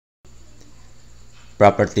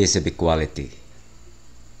Properties of equality.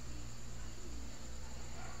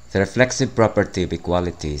 The reflexive property of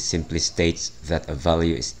equality simply states that a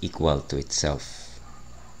value is equal to itself.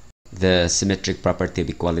 The symmetric property of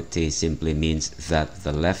equality simply means that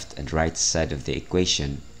the left and right side of the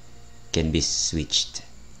equation can be switched.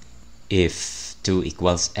 If 2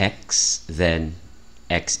 equals x, then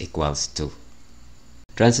x equals 2.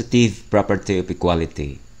 Transitive property of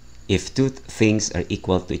equality. If two things are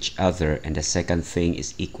equal to each other and the second thing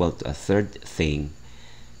is equal to a third thing,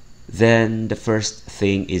 then the first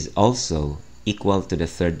thing is also equal to the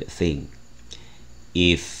third thing.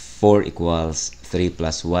 If 4 equals 3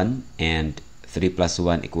 plus 1 and 3 plus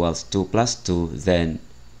 1 equals 2 plus 2, then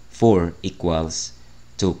 4 equals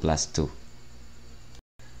 2 plus 2.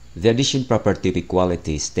 The addition property of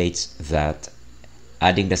equality states that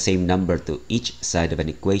adding the same number to each side of an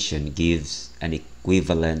equation gives an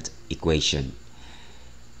equivalent equation.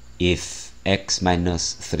 If x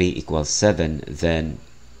minus 3 equals 7, then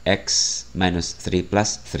x minus 3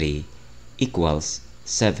 plus 3 equals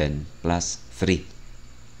 7 plus 3.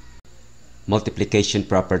 Multiplication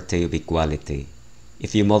property of equality.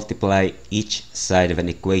 If you multiply each side of an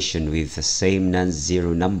equation with the same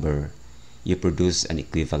non-zero number, you produce an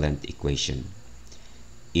equivalent equation.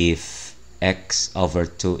 If x over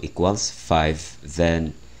 2 equals 5,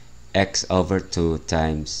 then x over 2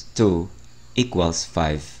 times 2 equals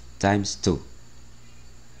 5 times 2.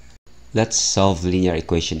 Let's solve linear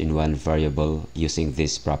equation in one variable using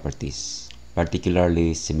these properties,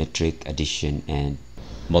 particularly symmetric addition and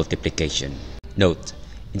multiplication. Note,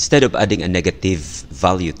 instead of adding a negative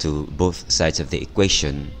value to both sides of the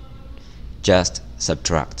equation, just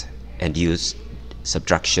subtract and use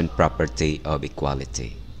subtraction property of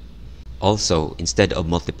equality. Also, instead of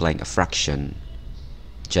multiplying a fraction,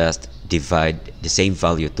 just divide the same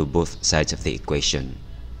value to both sides of the equation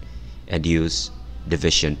and use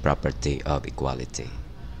division property of equality.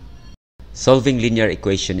 Solving linear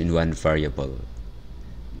equation in one variable.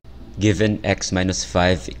 Given x minus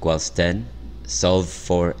 5 equals 10, solve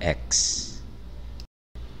for x.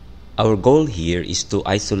 Our goal here is to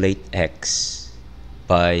isolate x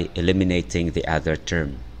by eliminating the other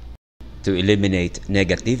term. To eliminate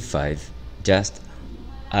negative 5, just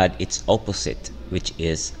add its opposite, which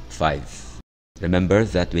is 5. Remember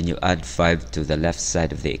that when you add 5 to the left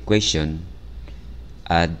side of the equation,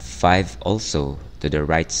 add 5 also to the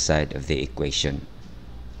right side of the equation.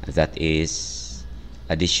 That is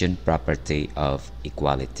addition property of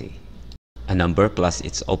equality. A number plus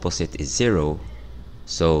its opposite is 0,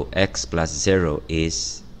 so x plus 0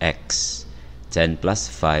 is x. 10 plus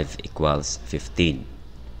 5 equals 15.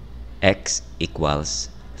 X equals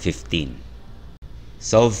 15.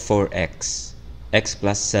 Solve for x. X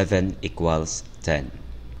plus 7 equals 10.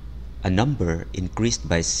 A number increased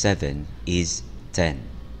by 7 is 10.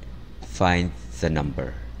 Find the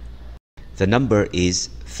number. The number is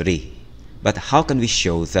 3. But how can we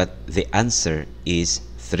show that the answer is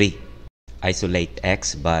 3? Isolate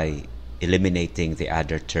x by eliminating the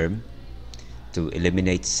other term. To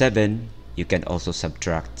eliminate 7, you can also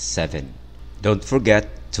subtract 7. Don't forget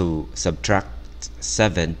to subtract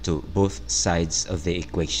 7 to both sides of the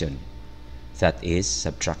equation. That is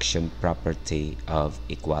subtraction property of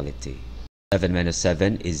equality. 7 minus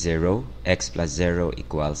 7 is 0. X plus 0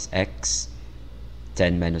 equals x.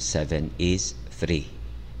 10 minus 7 is 3.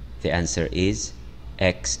 The answer is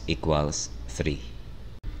x equals 3.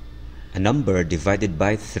 A number divided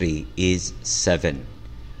by 3 is 7.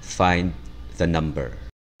 Find the number.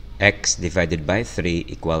 X divided by 3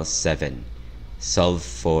 equals 7. Solve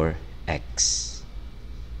for x.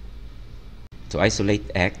 To isolate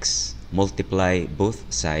x, multiply both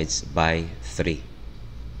sides by 3.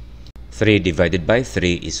 3 divided by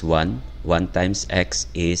 3 is 1. 1 times x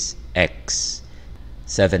is x.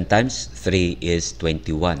 7 times 3 is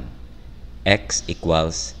 21. X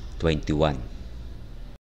equals 21.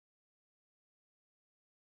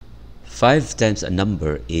 5 times a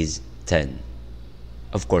number is 10.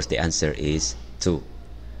 Of course, the answer is 2.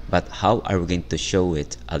 But how are we going to show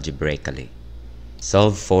it algebraically?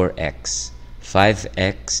 Solve for x.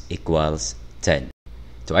 5x equals 10.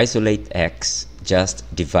 To isolate x, just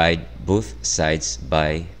divide both sides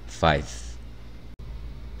by 5.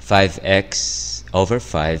 5x over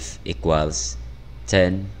 5 equals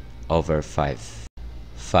 10 over 5.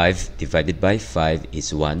 5 divided by 5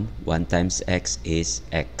 is 1. 1 times x is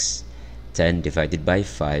x. 10 divided by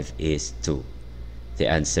 5 is 2. The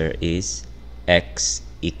answer is x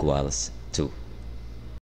equals 2.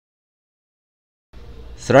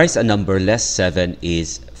 Thrice a number less 7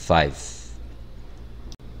 is 5.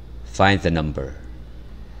 Find the number.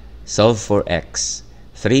 Solve for x.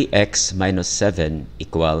 3x minus 7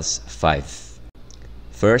 equals 5.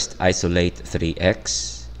 First, isolate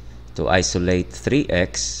 3x. To isolate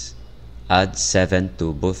 3x, add 7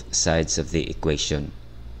 to both sides of the equation.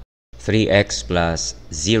 3x plus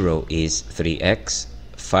 0 is 3x.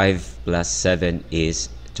 5 plus 7 is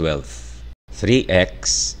 12.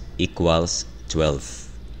 3x equals 12.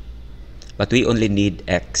 But we only need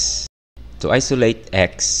x. To isolate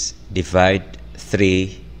x, divide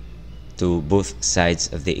 3 to both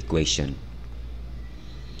sides of the equation.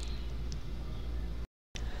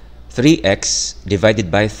 3x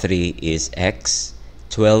divided by 3 is x.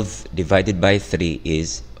 12 divided by 3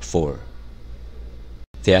 is 4.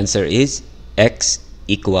 The answer is x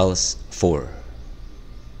equals 4.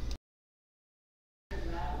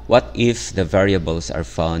 What if the variables are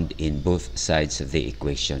found in both sides of the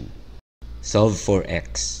equation? Solve for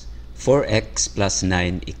x. 4x plus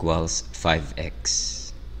 9 equals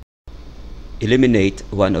 5x. Eliminate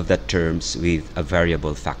one of the terms with a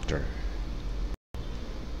variable factor.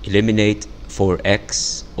 Eliminate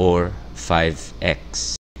 4x or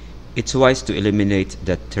 5x. It's wise to eliminate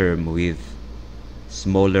the term with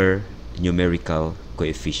smaller numerical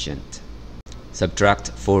coefficient.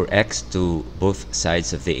 Subtract 4x to both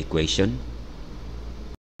sides of the equation.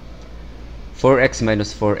 4x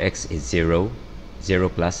minus 4x is 0. 0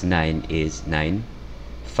 plus 9 is 9.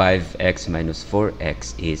 5x minus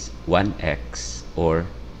 4x is 1x or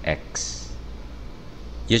x.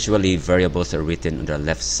 Usually variables are written on the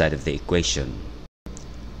left side of the equation.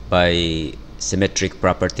 By symmetric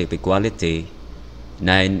property of equality,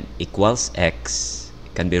 9 equals x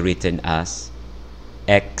can be written as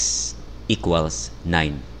x equals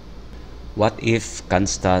 9. What if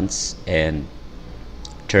constants and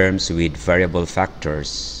terms with variable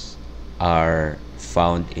factors are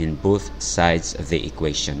found in both sides of the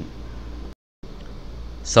equation?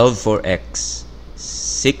 Solve for x.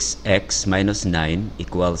 6x minus 9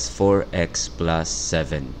 equals 4x plus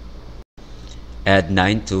 7. Add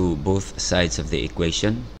 9 to both sides of the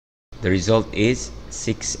equation. The result is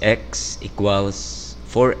 6x equals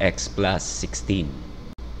 4x plus 16.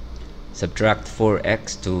 Subtract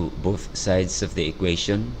 4x to both sides of the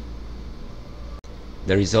equation.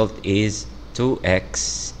 The result is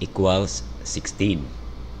 2x equals 16.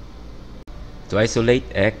 To isolate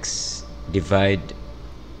x, divide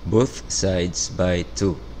both sides by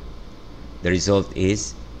 2. The result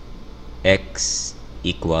is x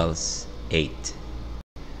equals 8.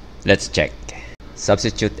 Let's check.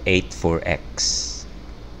 Substitute 8 for x.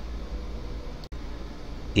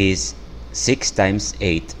 Is 6 times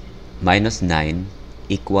 8 minus 9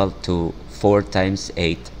 equal to 4 times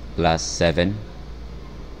 8 plus 7?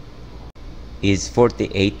 Is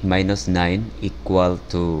 48 minus 9 equal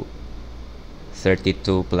to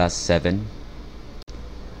 32 plus 7?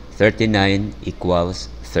 39 equals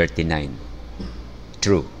 39.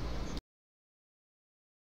 True.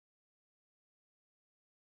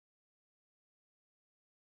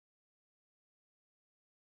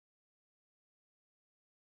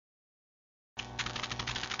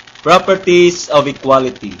 Properties of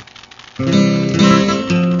equality.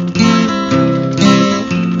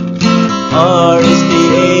 R is the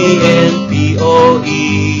A and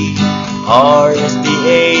POE. R is the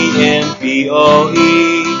A and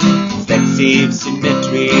POE. Reflexive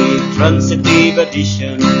symmetry, transitive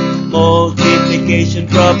addition, multiplication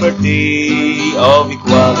property of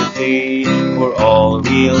equality for all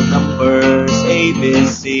real numbers A, B,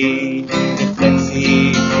 C.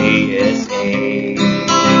 Reflexive ASA.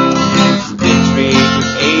 Symmetry if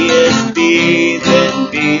A is B, then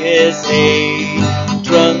B is A.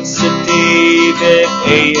 Transitive if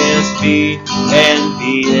A is B and B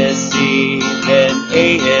is C, then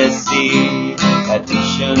A is C.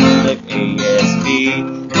 Addition if A is B,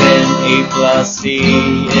 then A plus C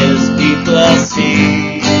is B plus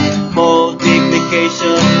C.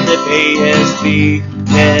 Multiplication if A is B,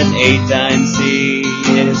 then A times C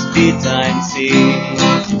is B times C.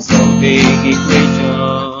 In solving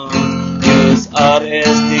equations, use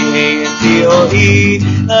RSDA and POE.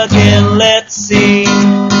 Again, let's see.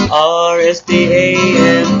 RSDA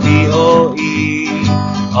and POE.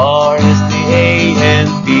 RSDA and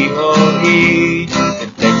POE.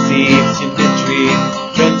 Reflexive symmetry,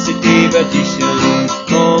 transitive addition,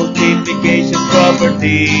 multiplication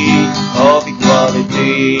property of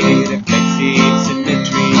equality. Reflexive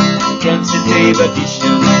symmetry, transitive addition.